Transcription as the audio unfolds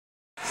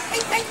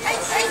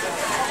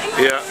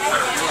Yeah,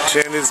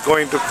 train is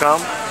going to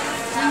come.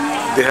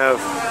 They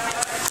have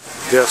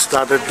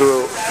started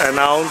to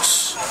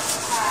announce,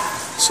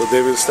 so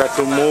they will start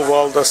to move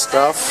all the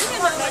stuff.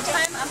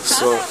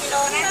 So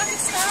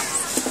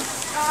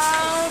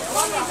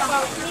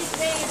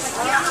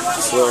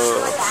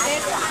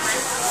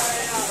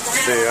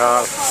they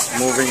are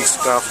moving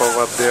stuff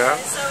over there.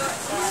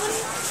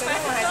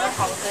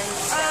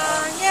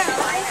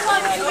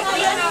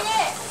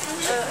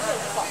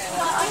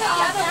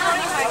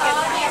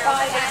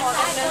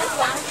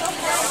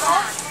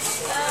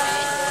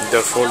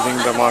 They're folding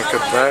the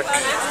market back.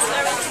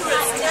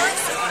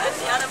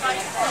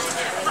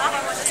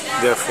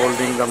 They're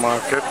folding the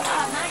market.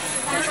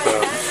 The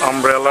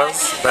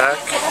umbrellas back.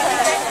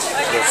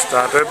 They've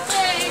started.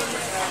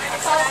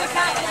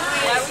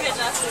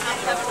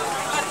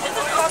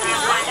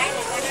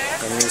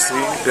 And you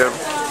see, they're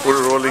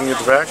rolling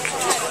it back.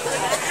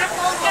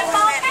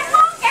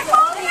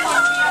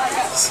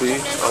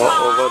 See,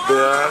 over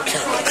there.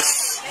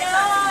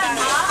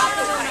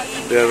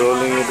 They're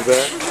rolling it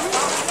back.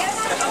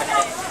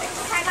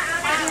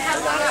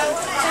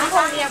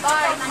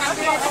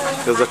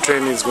 Because the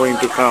train is going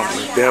to come.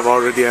 They have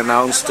already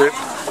announced it.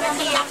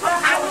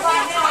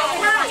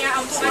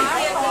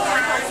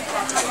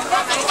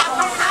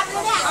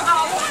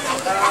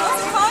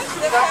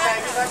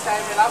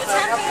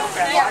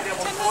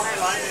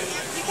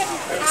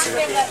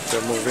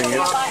 They're moving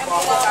it.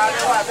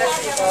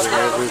 Moving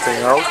everything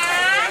out.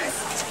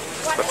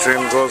 The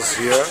train goes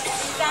here.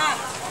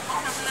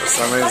 That's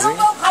amazing.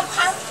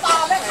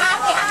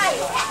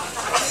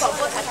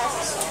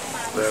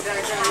 That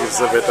gives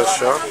a better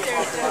shot.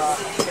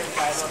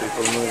 There's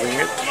people moving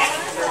it.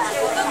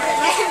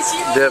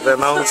 They have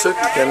announced it.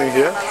 Can you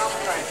hear?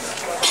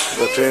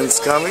 The train's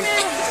coming.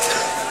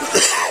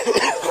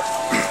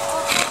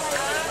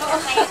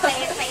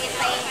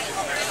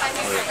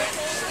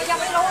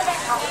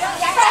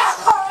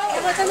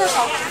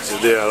 So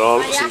they are all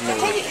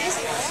moving.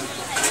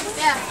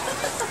 Yeah,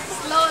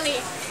 slowly.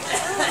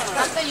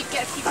 After you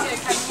get people, you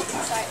can move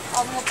inside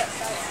or move that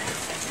side.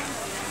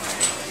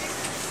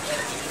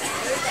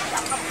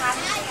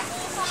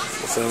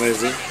 It's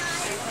amazing.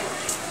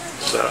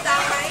 So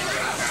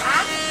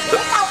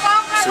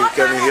you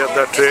can hear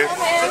the train.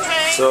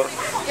 So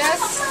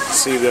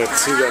see that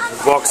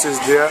box is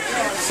there.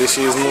 See,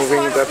 she is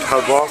moving that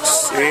her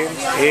box in.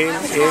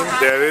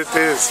 There it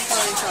is.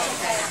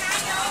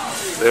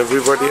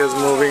 Everybody is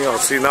moving out.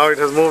 See, now it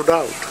has moved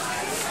out.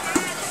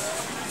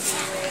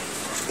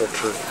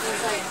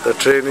 The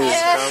train is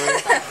coming.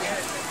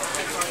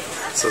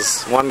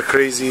 It's one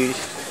crazy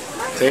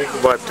thing,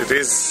 but it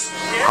is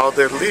how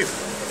they live.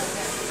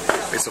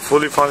 It's a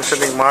fully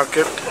functioning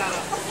market.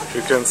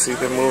 You can see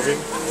them moving.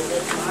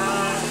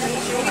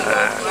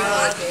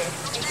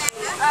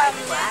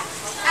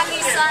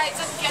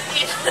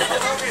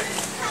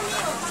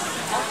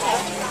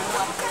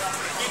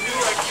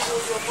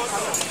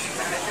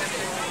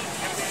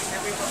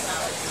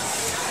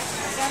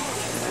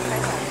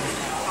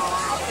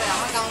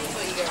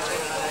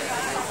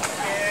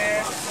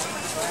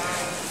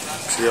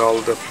 See, all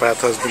the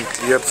path has been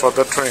cleared for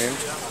the train.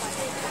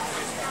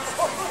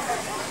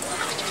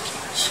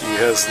 She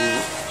has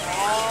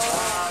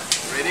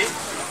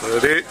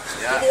ready.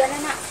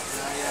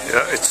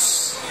 Yeah, it's.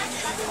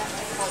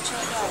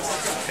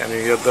 Can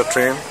you hear the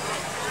train?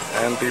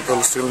 And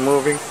people still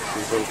moving.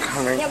 People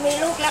coming.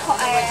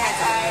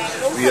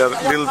 We are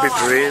a little bit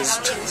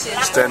raised,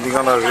 standing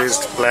on a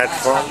raised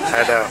platform.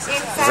 Had a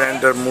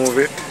vendor move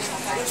it.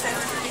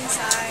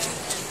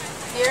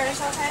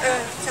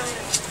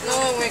 No,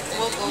 we'll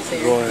go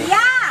there. Go ahead.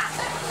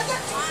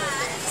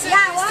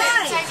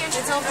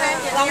 It's okay.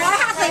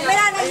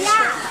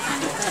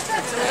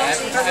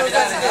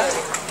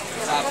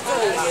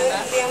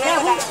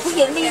 ผู้ห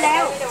ญิงดีแล้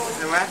ว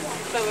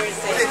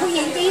ผู้ห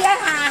ญิงดีแล้ว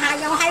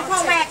ยังให้พ่อ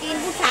แม่กิน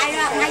ผู้ชายแ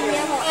ล้วให้เย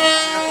อะหมด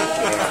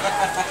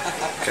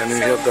Can you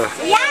hear the?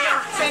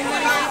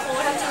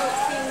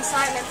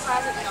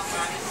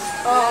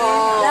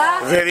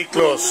 Very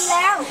close.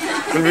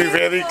 Will be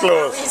very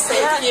close.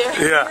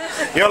 Yeah,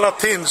 you're not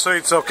thin, so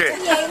it's okay.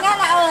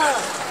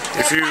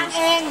 If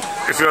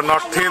you're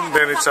not thin,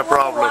 then it's a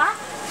problem.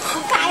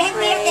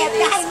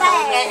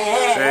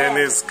 Train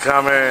is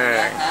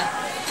coming.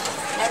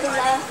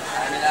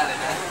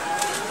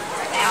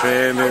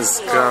 Train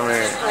is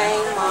coming.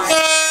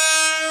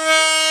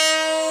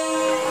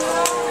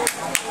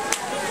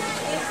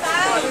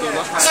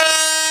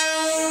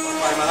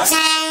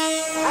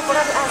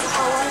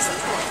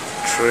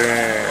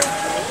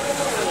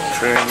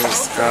 Train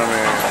is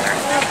coming.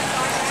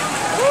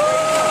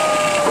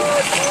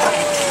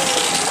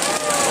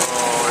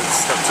 Oh,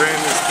 the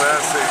train is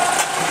passing.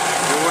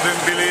 You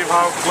wouldn't believe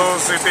how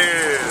close it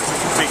is.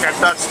 We can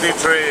touch the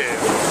train.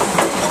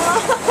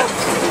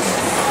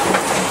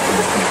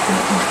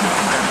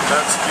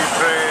 Touch the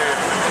train.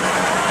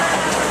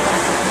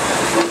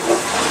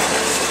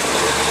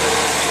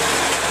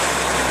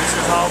 This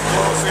is how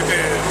close it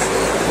is.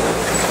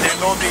 They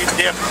know the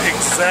depth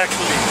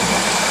exactly.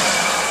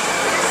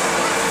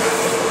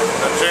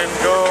 The train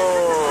train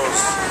goes.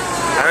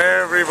 And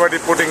everybody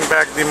putting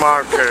back the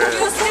market.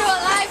 You're still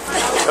alive.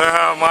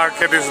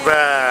 Market is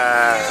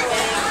back.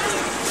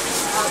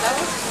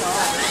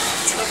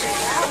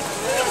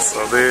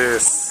 So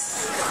this.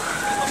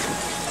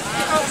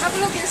 Have a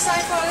look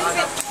inside for a little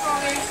bit before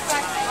we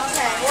back.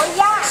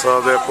 Okay.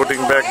 So they're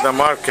putting back the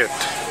market.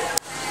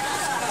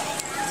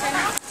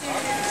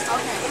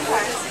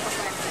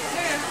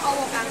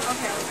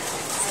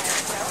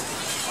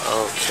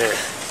 Okay.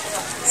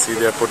 See,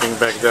 they're putting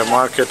back their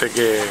market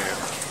again.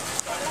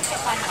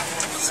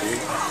 See,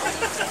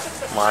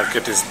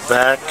 market is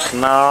back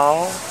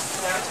now,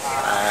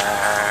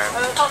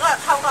 and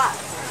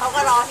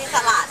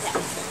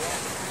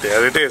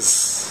there it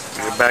is.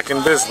 We're back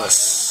in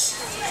business.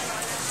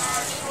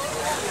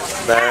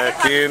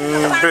 Back in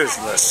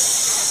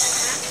business.